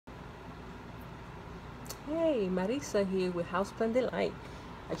Hey, Marisa here with Houseplant Delight.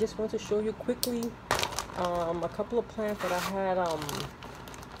 I just want to show you quickly a couple of plants that I had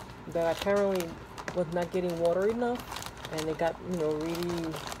that apparently was not getting water enough, and they got really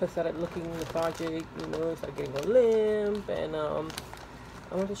started looking lethargic. It started getting a limp, and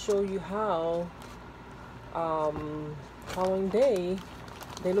I want to show you how following day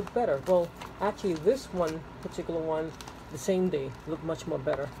they look better. Well, actually, this particular one, the same day looked much more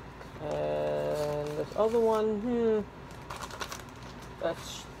better. And this other one,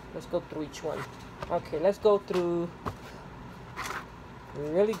 let's go through each one. Okay, let's go through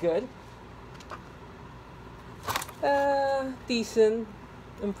really good, decent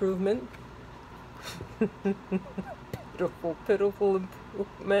improvement, pitiful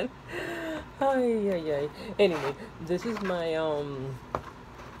improvement. Ay. Anyway, this is my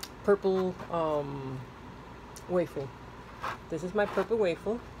purple waffle. This is my purple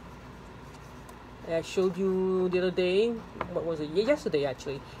waffle. I showed you the other day, what was it? Yesterday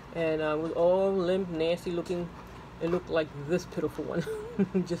actually, and it was all limp, nasty looking. It looked like this pitiful one,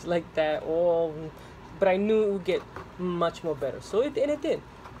 just like that. But I knew it would get much more better. So it did.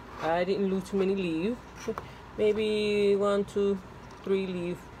 I didn't lose too many leaves. Maybe 1, 2, 3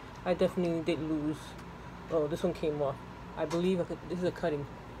 leaves. I definitely did lose. Oh, this one came off. I believe this is a cutting.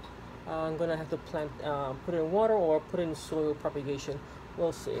 I'm gonna have to plant, put it in water or put it in soil propagation.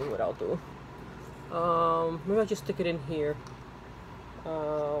 We'll see what I'll do. Maybe I'll just stick it in here.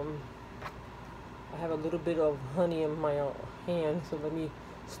 I have a little bit of honey in my hand, so let me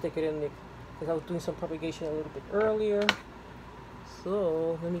stick it in there because I was doing some propagation a little bit earlier.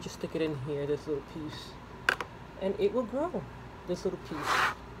 So let me just stick it in here, this little piece, and it will grow. This little piece.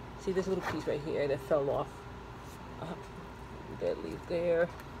 See this little piece right here that fell off? Dead leaf there.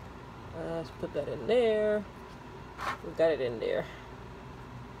 Let's put that in there. We got it in there.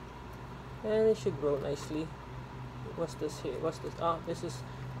 And it should grow nicely. What's this here? What's this? This is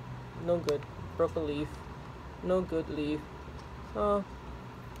no good. Broke a leaf. No good leaf. So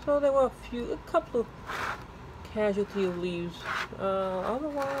there were a couple of casualty of leaves.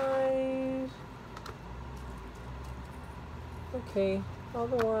 Otherwise, okay.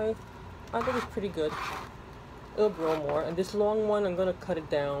 Otherwise, I think it's pretty good. It'll grow more. And this long one, I'm gonna cut it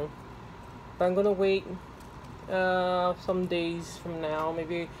down. But I'm gonna wait some days from now.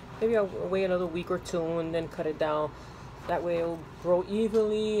 Maybe I'll wait another week or 2 and then cut it down. That way it'll grow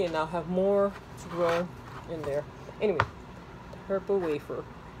evenly and I'll have more to grow in there. Anyway, purple wafer.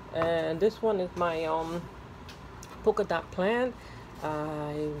 And this one is my PolkaDot plant.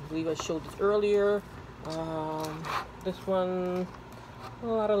 I believe I showed this earlier. This one, a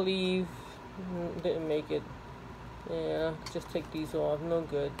lot of leaves, didn't make it. Yeah, just take these off. No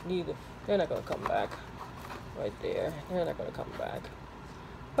good. Neither. They're not gonna come back. Right there. They're not gonna come back.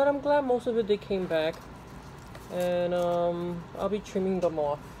 But I'm glad most of it they came back, and I'll be trimming them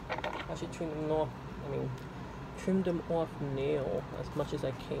off. I should trim them off. Trim them off now as much as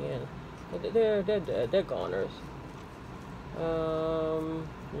I can. They're dead. They're goners.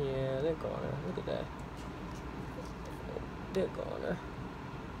 Yeah, they're goner. Look at that. They're goner.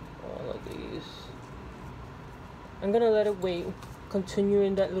 All of these. I'm gonna let it wait. Continue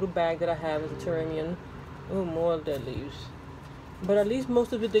in that little bag that I have as a terrarium. Oh, more dead leaves. But at least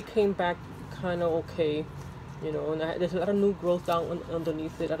most of it, they came back kind of okay, and there's a lot of new growth down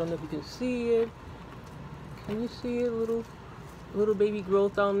underneath it. I don't know if you can see it. Can you see it? Little baby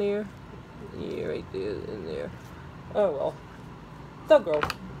growth down there? Yeah, right there, in there. Oh well, they'll grow.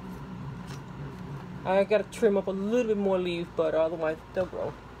 I gotta trim up a little bit more leaf, but otherwise they'll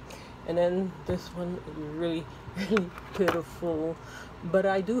grow. And then this one is really, really pitiful. But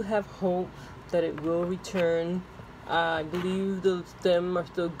I do have hope that it will return. I believe the stem are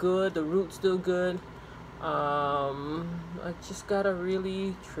still good, the root's still good. I just gotta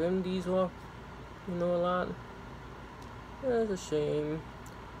really trim these off, a lot. That's a shame.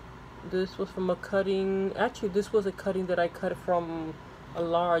 This was from a cutting. Actually, this was a cutting that I cut from a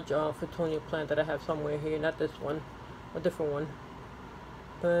large Fittonia plant that I have somewhere here. Not this one, a different one.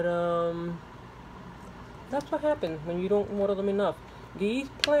 But that's what happens when you don't water them enough. These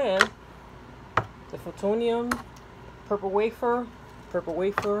plants, the Fittonia, Purple Waffle,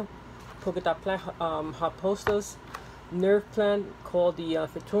 PolkaDot plant, hot postas, nerve plant called the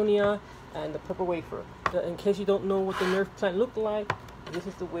Fittonia, and the Purple Waffle. In case you don't know what the nerve plant looked like, this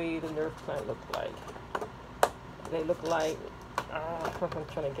is the way the nerve plant looked like. They look like, I'm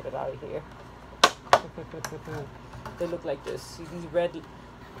trying to get it out of here. They look like this. See these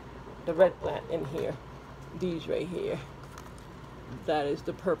the red plant in here. These right here. That is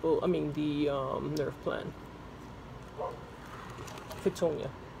the nerve plant. Fittonia.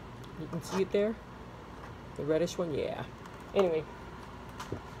 You can see it there. The reddish one, yeah. Anyway,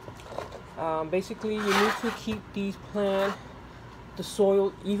 basically you need to keep these plants, the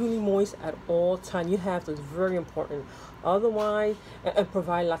soil evenly moist at all time. You have to, it's very important. Otherwise, and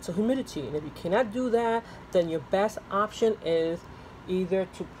provide lots of humidity. And if you cannot do that, then your best option is either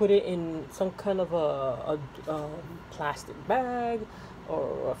to put it in some kind of a plastic bag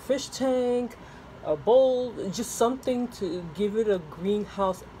or a fish tank, a bowl, just something to give it a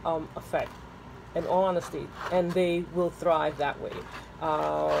greenhouse effect, in all honesty, and they will thrive that way.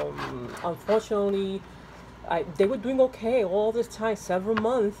 Unfortunately, they were doing okay all this time, several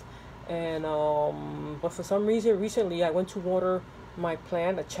months, and but for some reason recently I went to water my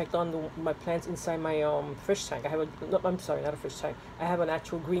plant. I checked on my plants inside my fish tank. I have I'm sorry, not a fish tank. I have an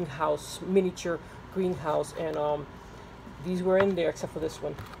actual greenhouse, miniature greenhouse, and these were in there except for this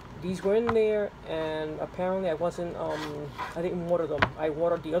one. These were in there, and apparently I didn't water them. I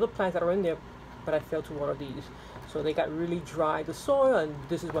watered the other plants that are in there, but I failed to water these. So they got really dry, the soil, and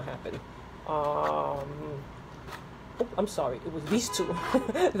this is what happened. I'm sorry, it was these two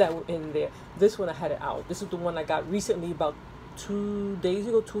that were in there. This one I had it out. This is the one I got recently, about 3 days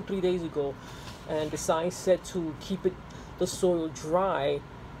ago, and the sign said to keep the soil dry,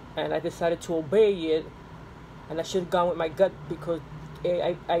 and I decided to obey it, and I should have gone with my gut, because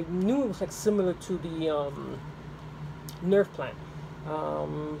I knew it was like similar to the nerve plant,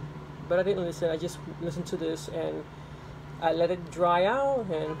 but I didn't listen. I just listened to this, and I let it dry out,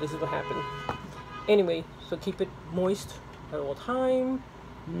 and this is what happened. Anyway, so keep it moist at all time,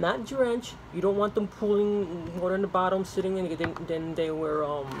 not drenched. You don't want them pooling water in the bottom, sitting in, then they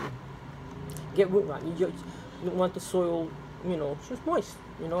will get root rot. You want the soil, just moist,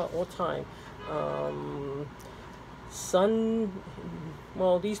 at all time. Sun,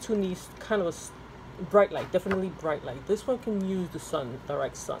 well, these two need kind of a bright light, definitely bright light. This one can use the sun,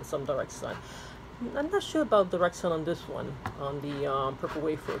 some direct sun. I'm not sure about direct sun on this one, on the Purple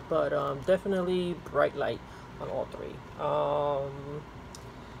Waffle, but definitely bright light on all three.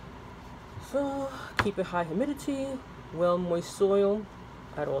 So keep it high humidity, well moist soil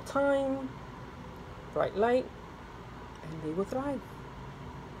at all time, bright light, and they will thrive.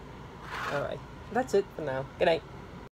 All right, that's it for now. Good night.